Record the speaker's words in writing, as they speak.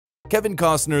Kevin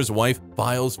Costner's wife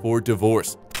files for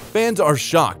divorce. Fans are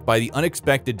shocked by the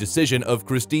unexpected decision of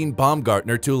Christine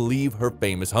Baumgartner to leave her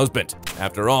famous husband.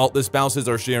 After all, the spouses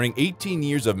are sharing 18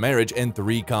 years of marriage and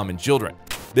 3 common children.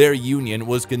 Their union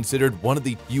was considered one of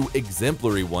the few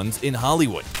exemplary ones in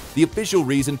Hollywood. The official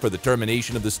reason for the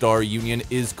termination of the star union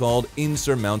is called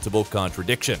insurmountable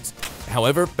contradictions.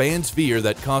 However, fans fear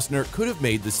that Costner could have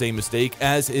made the same mistake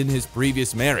as in his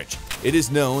previous marriage. It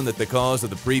is known that the cause of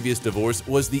the previous divorce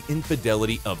was the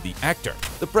infidelity of the actor.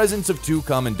 The presence of 2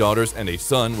 common daughters and a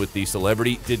son with the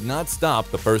celebrity did not stop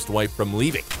the first wife from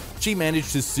leaving. She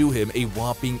managed to sue him a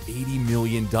whopping $80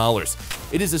 million.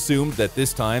 It is assumed that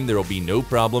this time there will be no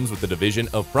problems with the division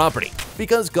of property,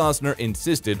 because Costner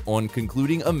insisted on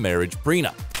concluding a marriage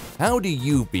prenup. How do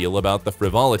you feel about the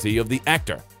frivolity of the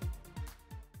actor?